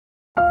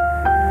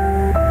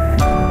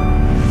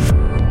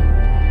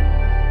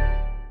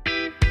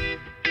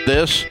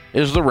This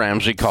is the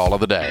Ramsey Call of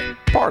the Day,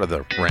 part of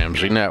the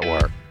Ramsey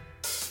Network.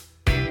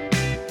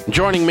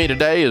 Joining me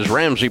today is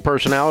Ramsey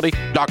personality,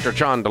 Dr.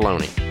 John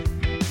Deloney.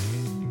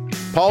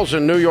 Paul's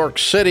in New York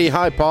City.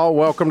 Hi, Paul.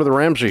 Welcome to the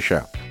Ramsey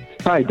Show.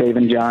 Hi, Dave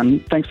and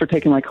John. Thanks for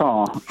taking my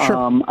call.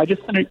 Sure. I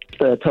just finished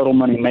the Total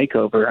Money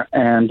Makeover,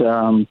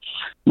 and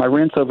my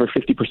rent's over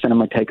 50% of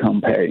my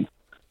take-home pay.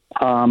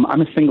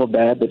 I'm a single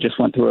dad that just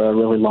went through a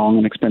really long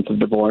and expensive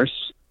divorce,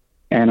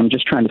 and I'm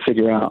just trying to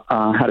figure out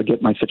how to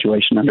get my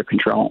situation under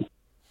control.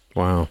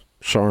 Wow.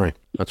 Sorry.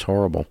 That's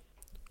horrible.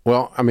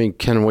 Well, I mean,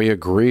 can we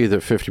agree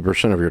that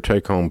 50% of your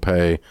take-home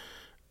pay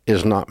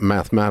is not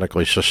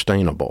mathematically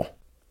sustainable?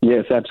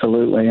 Yes,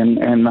 absolutely.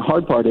 And the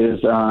hard part is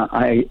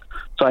I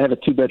have a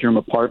 2-bedroom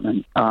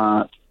apartment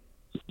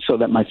so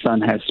that my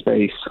son has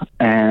space,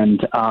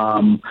 and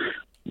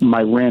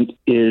my rent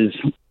is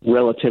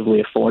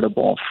relatively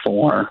affordable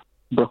for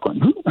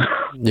Brooklyn,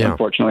 Yeah.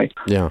 unfortunately.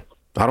 Yeah.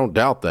 I don't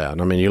doubt that.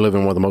 I mean, you live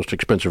in one of the most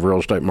expensive real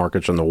estate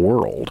markets in the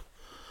world.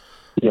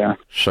 Yeah.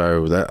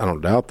 So that I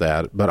don't doubt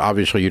that. But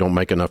obviously you don't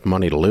make enough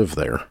money to live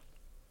there.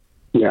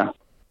 Yeah.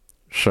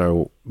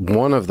 So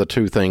one of the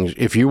two things,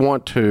 if you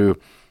want to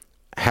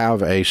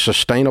have a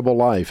sustainable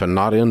life and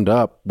not end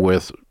up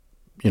with,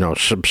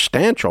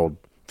 substantial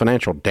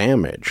financial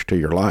damage to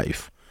your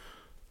life,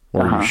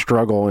 or you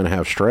struggle and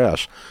have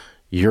stress,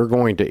 you're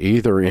going to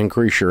either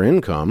increase your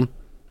income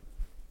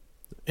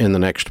in the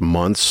next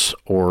months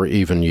or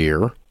even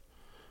year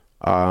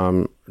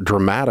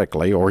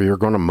dramatically, or you're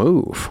going to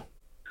move.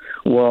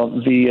 Well,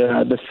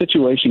 the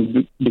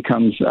situation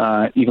becomes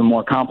even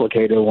more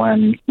complicated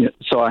when,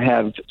 so I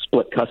have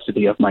split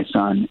custody of my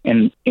son,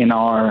 and in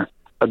our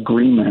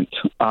agreement,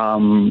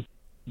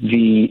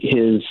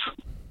 his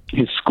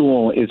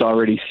school is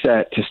already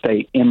set to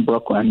stay in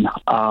Brooklyn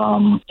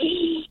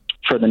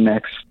for the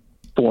next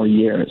 4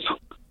 years.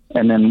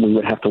 And then we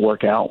would have to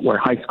work out where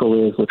high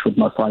school is, which would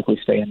most likely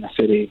stay in the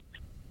city.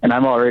 And I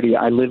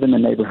live in the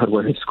neighborhood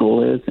where his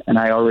school is, and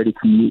I already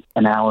commute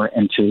an hour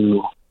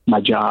into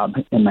my job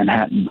in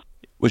Manhattan.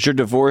 Was your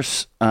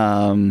divorce,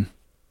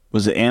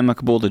 was it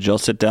amicable? Did y'all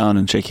sit down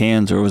and shake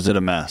hands, or was it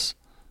a mess?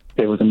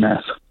 It was a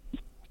mess.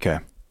 Okay.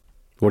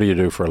 What do you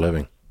do for a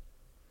living?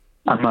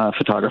 I'm a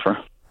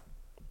photographer.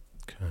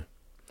 Okay.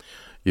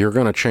 You're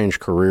going to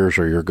change careers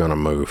or you're going to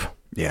move.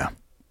 Yeah.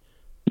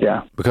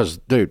 Yeah. Because,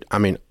 dude, I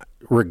mean,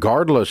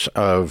 regardless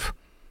of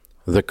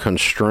the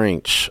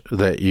constraints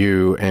that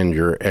you and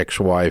your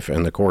ex-wife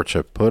and the courts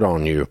have put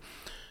on you,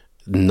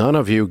 none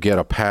of you get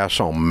a pass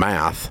on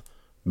math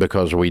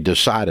because we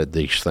decided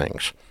these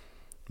things.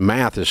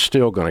 Math is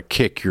still going to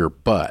kick your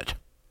butt.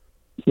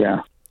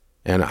 Yeah.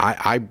 And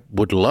I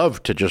would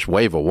love to just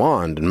wave a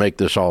wand and make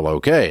this all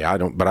okay.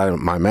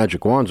 My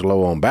magic wand's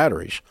low on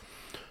batteries.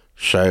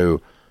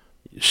 So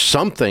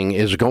something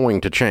is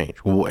going to change.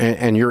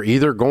 And you're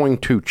either going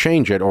to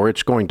change it or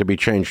it's going to be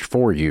changed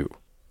for you.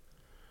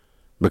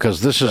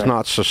 Because this is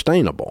not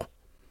sustainable.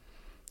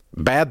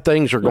 Bad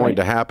things are going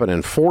to happen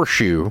and force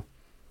you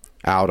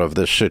out of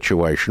this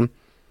situation.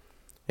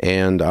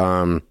 And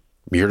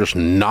you're just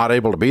not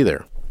able to be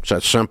there. It's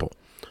that simple.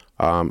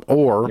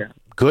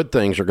 Good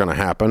things are going to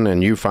happen,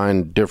 and you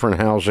find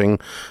different housing,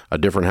 a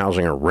different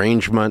housing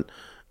arrangement.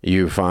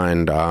 You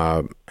find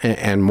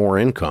and more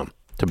income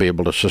to be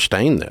able to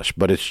sustain this.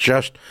 But it's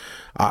just,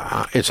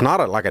 it's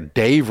not like a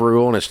Dave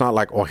rule, and it's not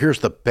like, well, here's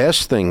the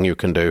best thing you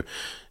can do.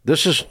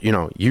 This is,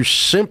 you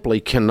simply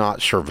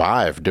cannot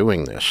survive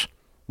doing this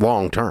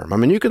long term. I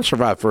mean, you can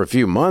survive for a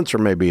few months or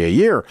maybe a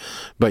year,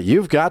 but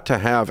you've got to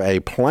have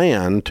a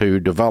plan to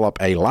develop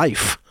a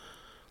life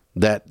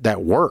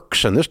that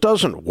works. And this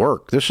doesn't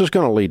work. This is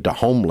going to lead to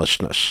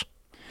homelessness.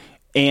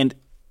 And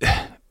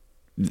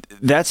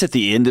that's at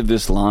the end of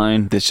this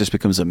line. This just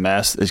becomes a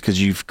mess. It's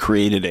because you've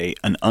created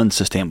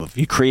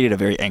you created a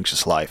very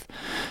anxious life.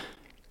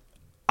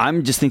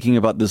 I'm just thinking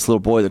about this little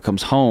boy that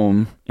comes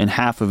home, and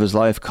half of his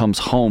life comes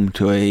home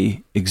to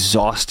a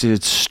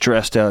exhausted,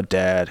 stressed out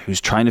dad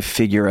who's trying to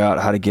figure out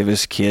how to give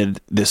his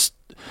kid this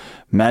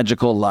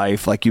magical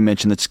life, like you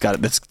mentioned,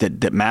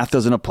 that math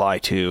doesn't apply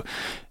to,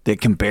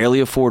 that can barely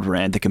afford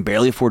rent, that can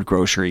barely afford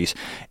groceries.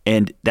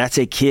 And that's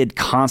a kid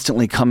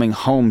constantly coming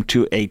home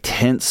to a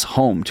tense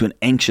home, to an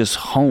anxious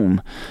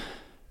home.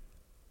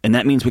 And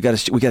that means we got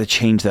to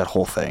change that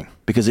whole thing,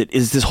 because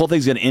this whole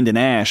thing's going to end in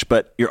ash,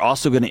 but you're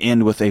also going to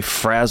end with a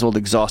frazzled,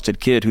 exhausted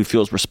kid who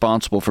feels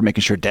responsible for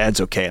making sure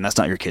dad's okay, and that's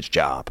not your kid's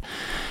job.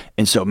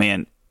 And so,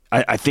 man,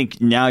 I think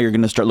now you're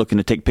going to start looking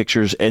to take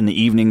pictures in the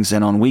evenings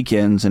and on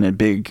weekends and at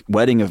big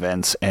wedding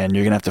events, and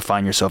you're going to have to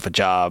find yourself a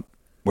job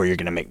where you're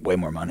going to make way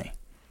more money.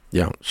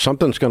 Yeah,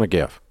 something's going to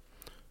give.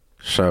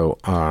 So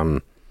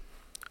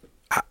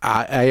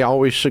I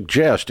always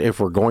suggest,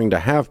 if we're going to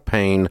have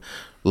pain,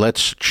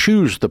 let's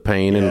choose the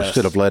pain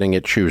instead of letting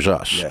it choose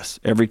us. Yes,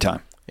 every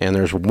time. And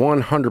there's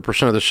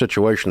 100% of the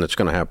situation that's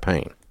going to have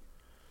pain.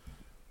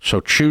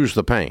 So choose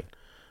the pain.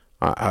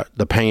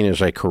 The pain is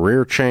a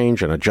career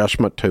change, an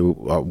adjustment to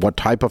what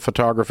type of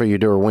photography you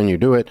do or when you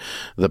do it.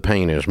 The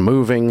pain is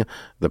moving.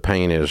 The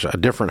pain is a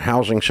different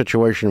housing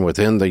situation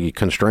within the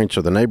constraints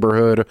of the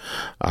neighborhood,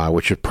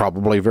 which is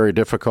probably very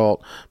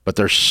difficult. But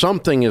there's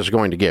something is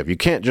going to give. You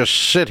can't just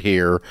sit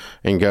here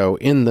and go,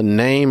 in the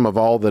name of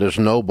all that is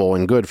noble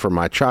and good for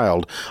my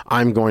child,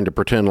 I'm going to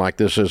pretend like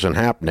this isn't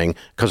happening,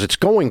 because it's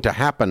going to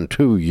happen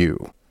to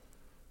you.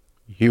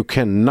 You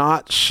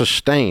cannot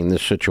sustain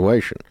this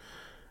situation.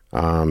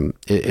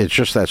 It's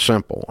just that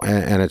simple,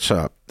 and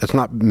it's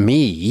not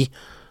me.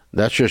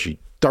 That's just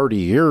 30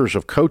 years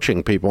of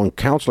coaching people and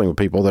counseling with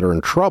people that are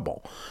in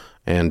trouble.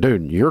 And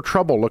dude, you're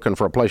trouble looking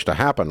for a place to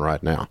happen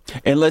right now.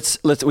 And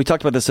we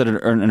talked about this in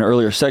an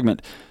earlier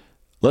segment.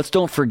 Let's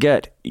don't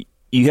forget,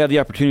 you have the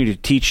opportunity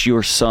to teach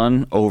your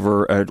son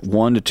over a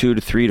 1 to 2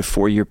 to 3 to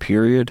 4 year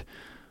period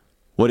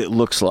what it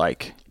looks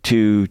like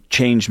to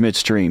change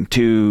midstream,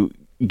 to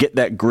get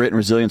that grit and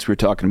resilience we were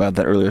talking about in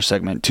that earlier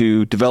segment,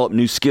 to develop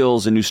new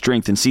skills and new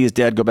strength, and see his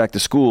dad go back to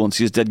school, and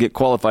see his dad get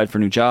qualified for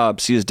a new job,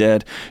 see his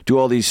dad do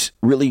all these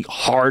really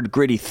hard,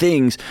 gritty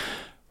things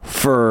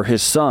for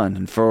his son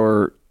and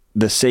for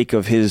the sake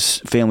of his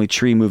family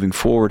tree moving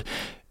forward.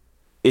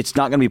 It's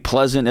not going to be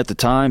pleasant at the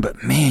time,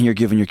 but man, you're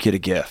giving your kid a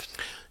gift.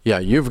 Yeah,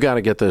 you've got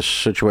to get this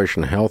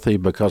situation healthy,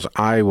 because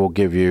I will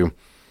give you,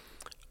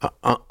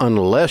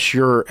 unless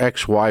your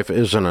ex-wife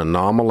is an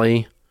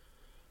anomaly,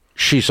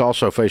 she's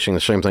also facing the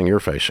same thing you're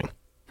facing.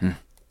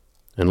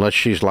 Unless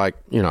she's like,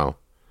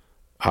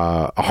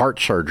 a heart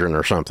surgeon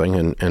or something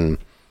in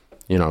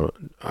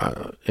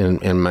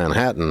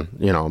Manhattan,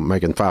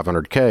 making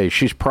 $500K,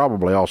 she's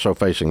probably also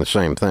facing the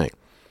same thing.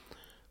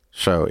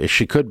 So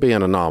she could be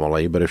an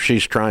anomaly, but if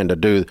she's trying to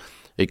do,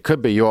 it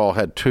could be you all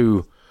had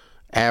 2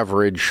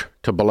 average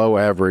to below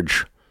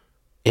average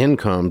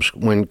incomes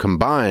when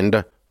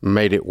combined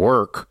made it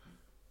work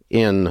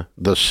in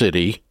the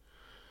city,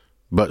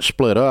 but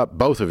split up,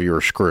 both of you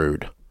are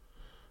screwed.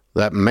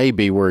 That may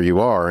be where you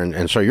are.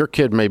 And so your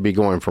kid may be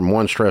going from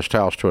one stressed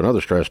house to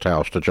another stressed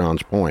house, to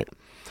John's point.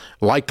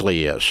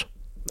 Likely is.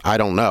 I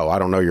don't know. I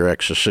don't know your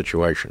ex's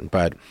situation,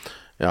 but,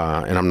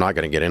 and I'm not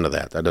going to get into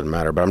that. That doesn't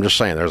matter. But I'm just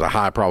saying there's a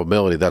high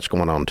probability that's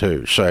going on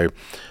too. So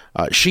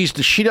she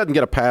doesn't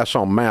get a pass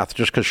on math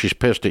just because she's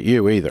pissed at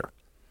you either.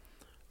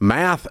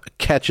 Math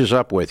catches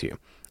up with you.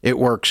 It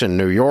works in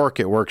New York,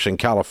 it works in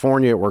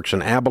California, it works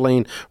in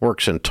Abilene,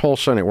 works in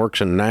Tulsa, and it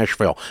works in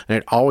Nashville. And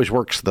it always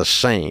works the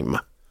same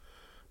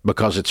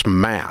because it's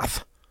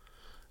math.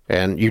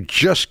 And you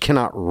just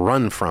cannot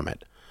run from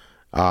it.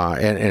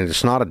 And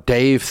it's not a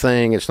Dave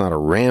thing, it's not a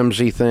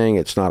Ramsey thing,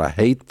 it's not a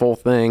hateful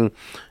thing,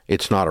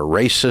 it's not a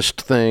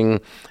racist thing.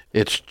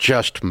 It's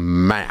just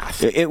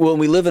math. When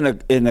we live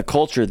in a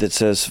culture that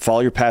says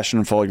follow your passion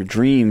and follow your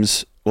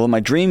dreams, well,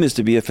 my dream is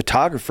to be a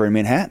photographer in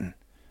Manhattan.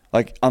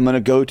 Like, I'm going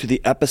to go to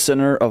the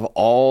epicenter of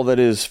all that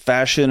is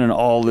fashion and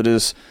all that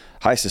is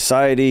high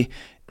society,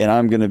 and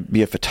I'm going to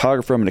be a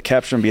photographer. I'm going to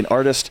capture and be an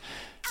artist.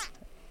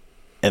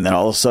 And then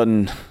all of a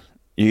sudden,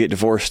 you get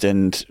divorced,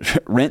 and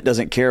rent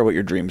doesn't care what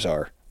your dreams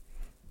are.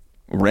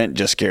 Rent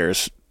just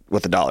cares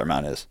what the dollar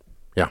amount is.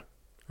 Yeah.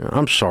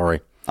 I'm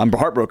sorry. I'm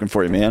heartbroken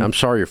for you, man. I'm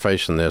sorry you're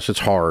facing this. It's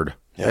hard.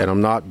 Yeah. And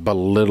I'm not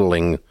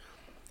belittling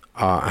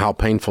how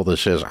painful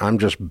this is. I'm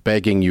just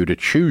begging you to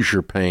choose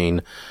your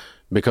pain,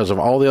 because of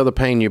all the other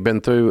pain you've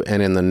been through,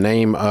 and in the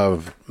name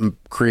of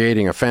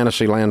creating a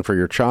fantasy land for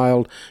your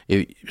child,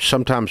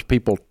 sometimes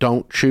people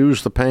don't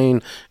choose the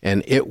pain,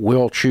 and it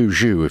will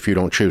choose you if you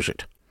don't choose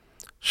it.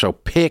 So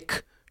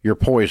pick your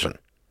poison.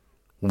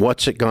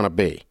 What's it going to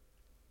be?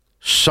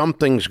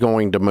 Something's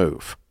going to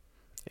move.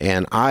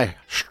 And I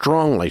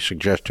strongly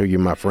suggest to you,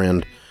 my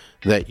friend,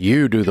 that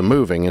you do the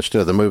moving instead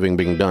of the moving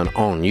being done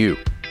on you.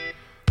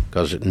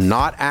 Because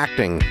not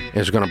acting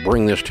is going to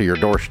bring this to your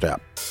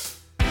doorstep.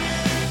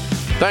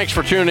 Thanks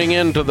for tuning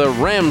in to the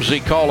Ramsey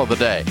Call of the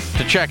Day.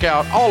 To check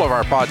out all of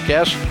our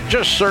podcasts,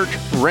 just search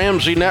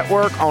Ramsey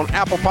Network on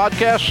Apple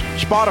Podcasts,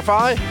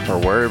 Spotify,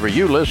 or wherever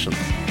you listen.